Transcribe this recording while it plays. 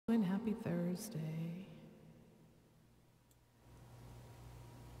happy Thursday.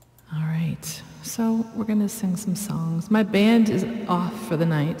 All right, so we're gonna sing some songs. My band is off for the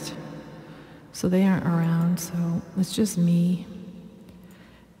night, so they aren't around, so it's just me,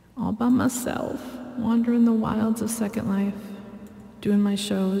 all by myself, wandering the wilds of Second Life, doing my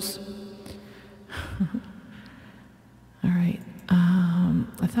shows. All right,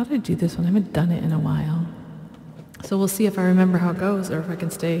 I thought I'd do this one. I haven't done it in a while. So we'll see if I remember how it goes or if I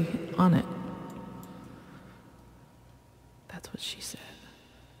can stay on it. That's what she said.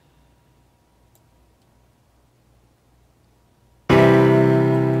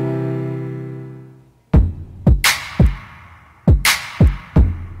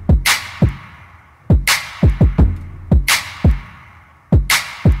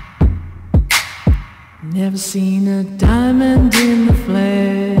 Never seen a diamond in the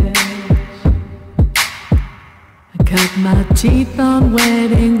flesh. I cut my teeth on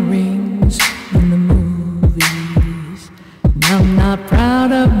wedding rings in the movies, and I'm not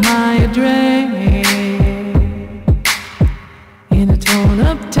proud of my address. In a torn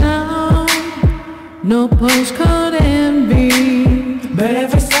up town, no postcode envy, but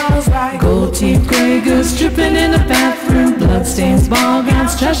every sounds like gold teeth, gray goose dripping in the bathroom, bloodstains, ball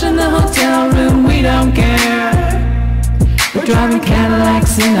gowns, trash in the hotel room. We don't care. We're driving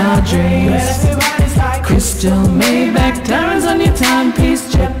Cadillacs in our dreams. Crystal Maybach, diamonds on your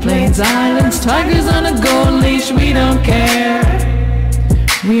timepiece, jet planes, islands, tigers on a gold leash. We don't care.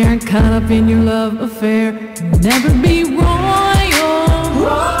 We aren't caught up in your love affair. Never be royal.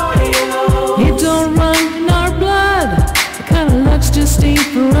 It don't run in our blood. The kind of luck's just ain't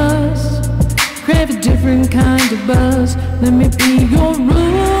for us. Crave a different kind of buzz. Let me be your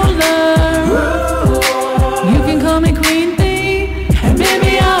ruler. You can call me Queen Bee, and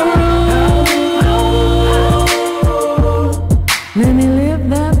baby I'll rule. Let me live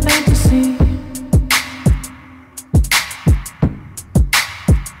that fantasy.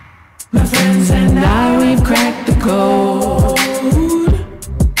 My friends and I, we've cracked the code.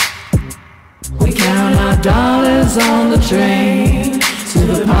 We count our dollars on the train to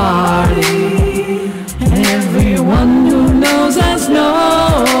the party, and everyone who knows us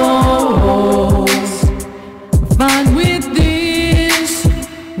knows we're fine with this.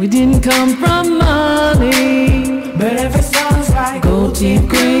 We didn't come from money, but if it sounds like gold teeth,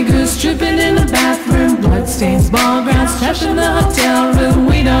 gray goose dripping in the bathroom, bloodstains, ball grounds, trash in the hotel room.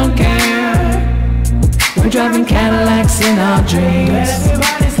 We don't care. We're driving Cadillacs in our dreams.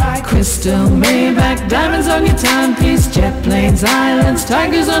 Crystal Maybach, diamonds on your timepiece, jet planes, islands,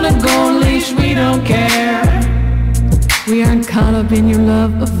 tigers on a gold leash. We don't care. We aren't caught up in your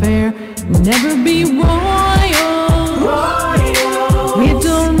love affair. We'll never be royal. We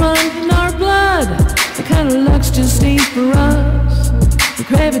don't run in our blood. The kind of luck's just ain't for us. We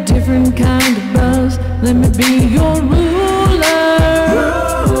crave a different kind of buzz. Let me be your ruler.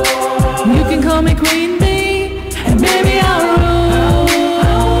 You can call me Queen Bee, and baby I'll rule.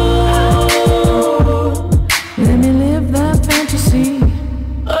 Let me live that fantasy.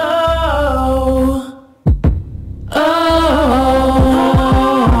 Oh, oh,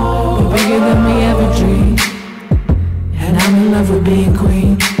 we're bigger than we ever dreamed, and I'm in love with being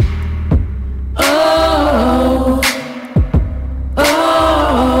queen. Oh, oh,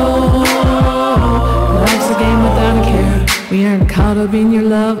 life's a game without a care. We aren't caught up in your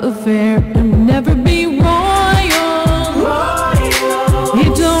love affair, and we'll never be royal.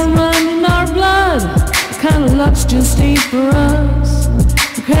 It don't run in our blood. The kind of luck's just ain't for us.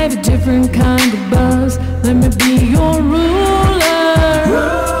 We crave a different kind of buzz. Let me be your ruler.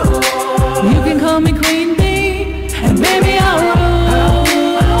 You can call me Queen Bee, and baby I'll rule.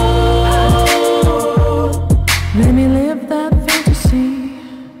 Let me live that fantasy.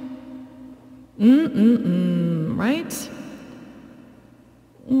 Right?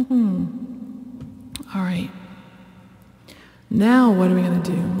 All right. Now what are we gonna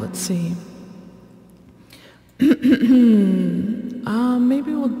do? Let's see.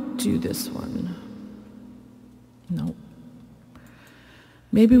 Maybe we'll do this one. No.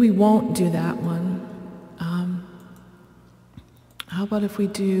 Maybe we won't do that one. How about if we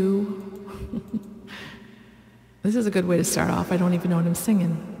do... This is a good way to start off. I don't even know what I'm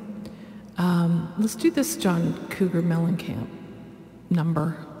singing. Let's do this John Cougar Mellencamp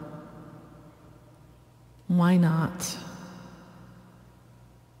number. Why not?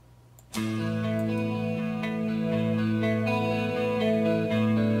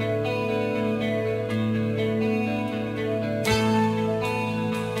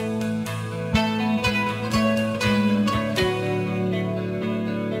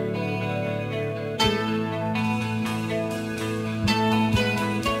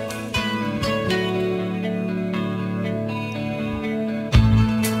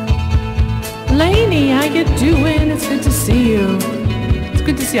 you doing? It's good to see you. It's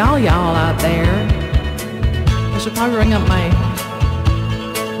good to see all y'all out there. I should probably ring up my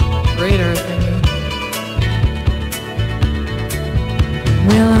radar thingy.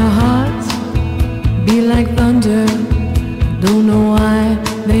 Well, our hearts beat like thunder. Don't know why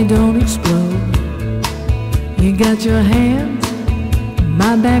they don't explode. You got your hands in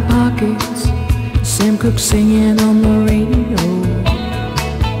my back pockets. Sam Cooke singing on the radio.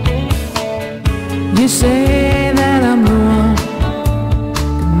 You say that I'm the one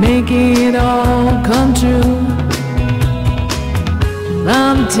to make it all come true. Well,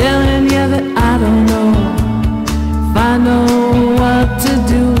 I'm telling you that I don't know if I know what to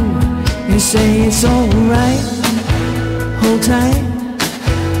do. You say it's alright, hold tight.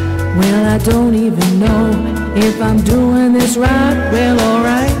 Well, I don't even know if I'm doing this right. Well,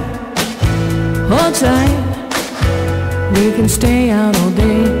 alright, hold tight. We can stay out all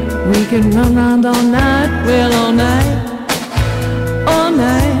day, we can run round all night. Well, all night, all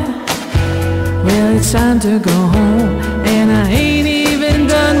night. Well, it's time to go home, and I ain't even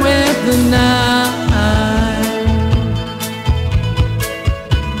done with the night.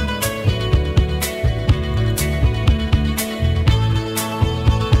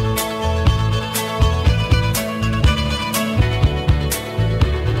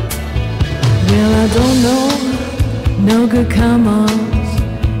 Well, I don't know no good come-ons,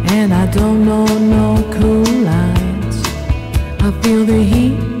 and I don't know no cool lines. I feel the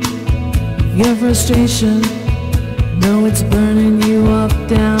heat of your frustration. Know it's burning you up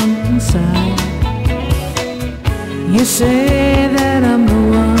down inside. You say that I'm the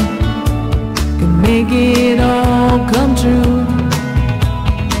one can make it all come true.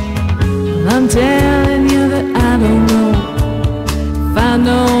 Well, I'm telling you that I don't know if I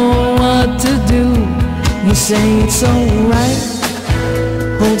know what to do. You say it's alright,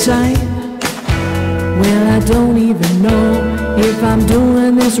 hold tight. Well, I don't even know if I'm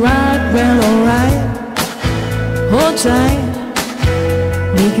doing this right. Well, alright, hold tight.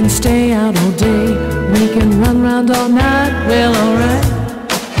 We can stay out all day, we can run round all night. Well, alright,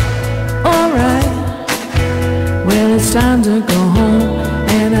 alright. Well, it's time to go home,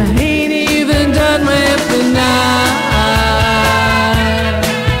 and I ain't even done with the night.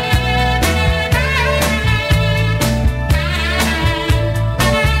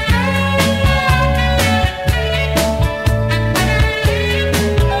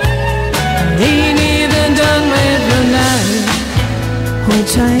 Hold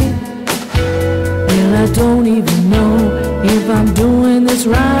tight. Well, I don't even know if I'm doing this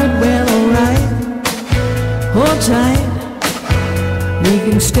right. Well, alright, hold tight. We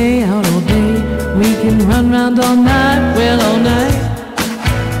can stay out all day, we can run round all night. Well, all night,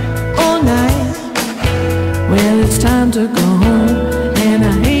 all night. Well, it's time to go home, and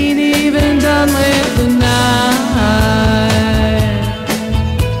I ain't even done with the night.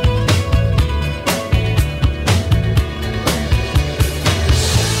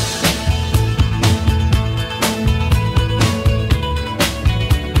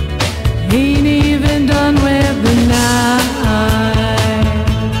 Ain't even done with the night.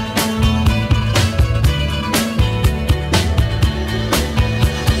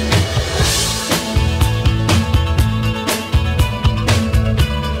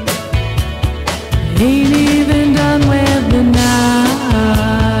 Ain't even done with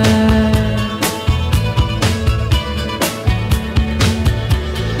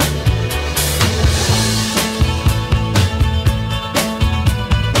the night.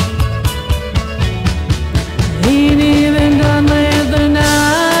 Ain't even done with the night.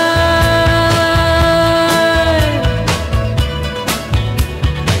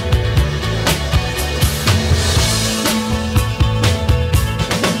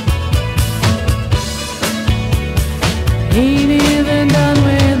 Ain't even done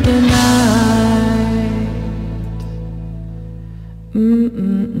with the night.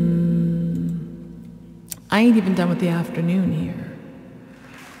 I ain't even done with the afternoon here.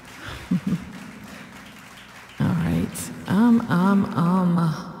 All right.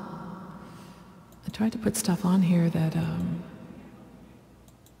 I tried to put stuff on here that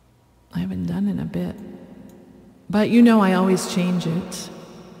I haven't done in a bit. But you know I always change it.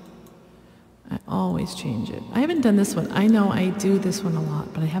 I always change it. I haven't done this one. I know I do this one a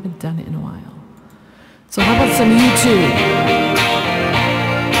lot, but I haven't done it in a while. So how about some YouTube?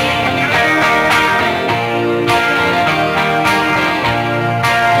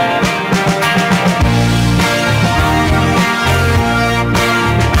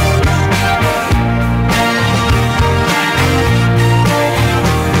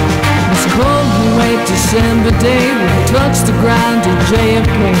 December day, we touched the ground to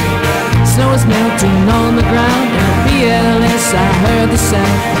JFK. Snow is melting on the ground, and at BLS I heard the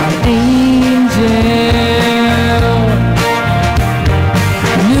sound of angel.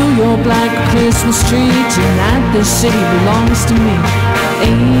 New York like a Christmas tree, tonight this city belongs to me.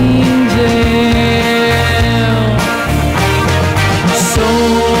 Angel. So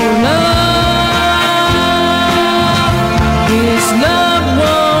love, this love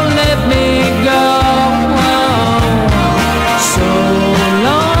won't let me go. So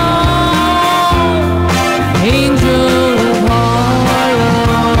long, angel of Harlem.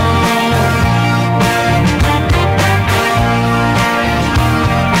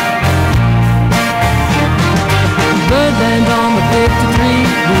 Birdland on the 53,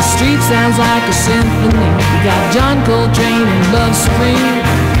 the street sounds like a symphony. We got John Coltrane and Love Supreme,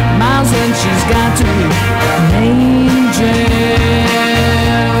 Miles and she's got to be an angel.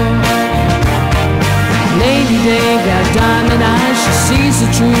 Lady Day got diamond eyes, she sees the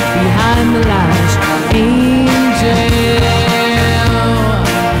truth behind the lies. Angel.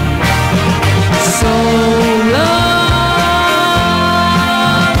 So love,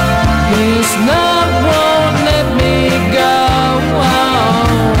 this love won't let me go.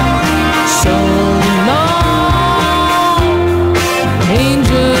 So long,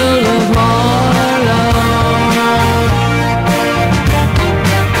 angel of Harlem.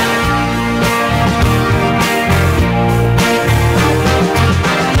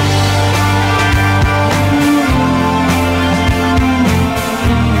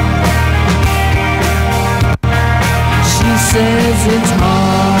 She says it's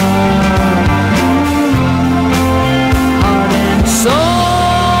hard, heart and soul.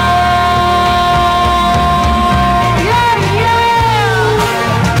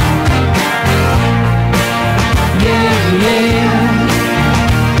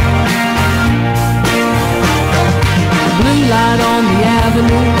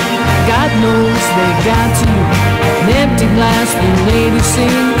 God knows they got to you. An empty glass, the lady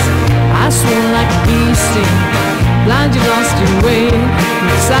sings. I swim like a bee sting. Blind, you lost your way through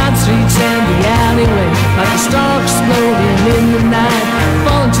the side streets and the alleyway, like a star exploding in the night,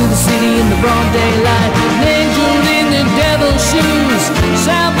 falling to the city in the broad daylight. An angel in the devil's shoes,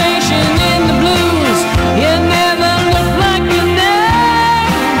 salvation in the blues. You never look like an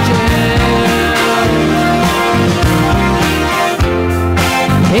angel.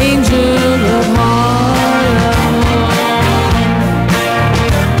 Angel of Harlem.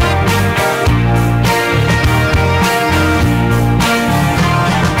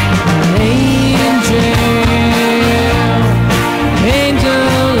 Angel,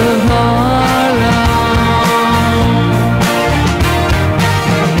 angel of Harlem.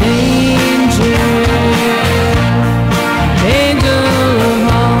 Angel, angel of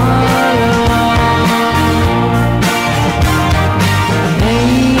Harlem.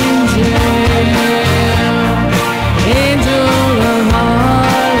 Angel, angel of Harlem.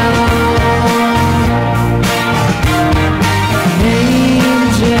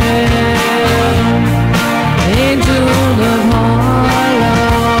 Angel, angel of Harlem.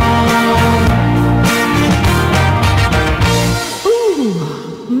 Ooh,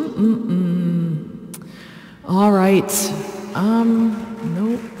 all right.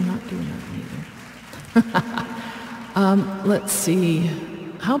 Nope, not doing that either. Let's see.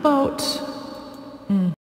 How about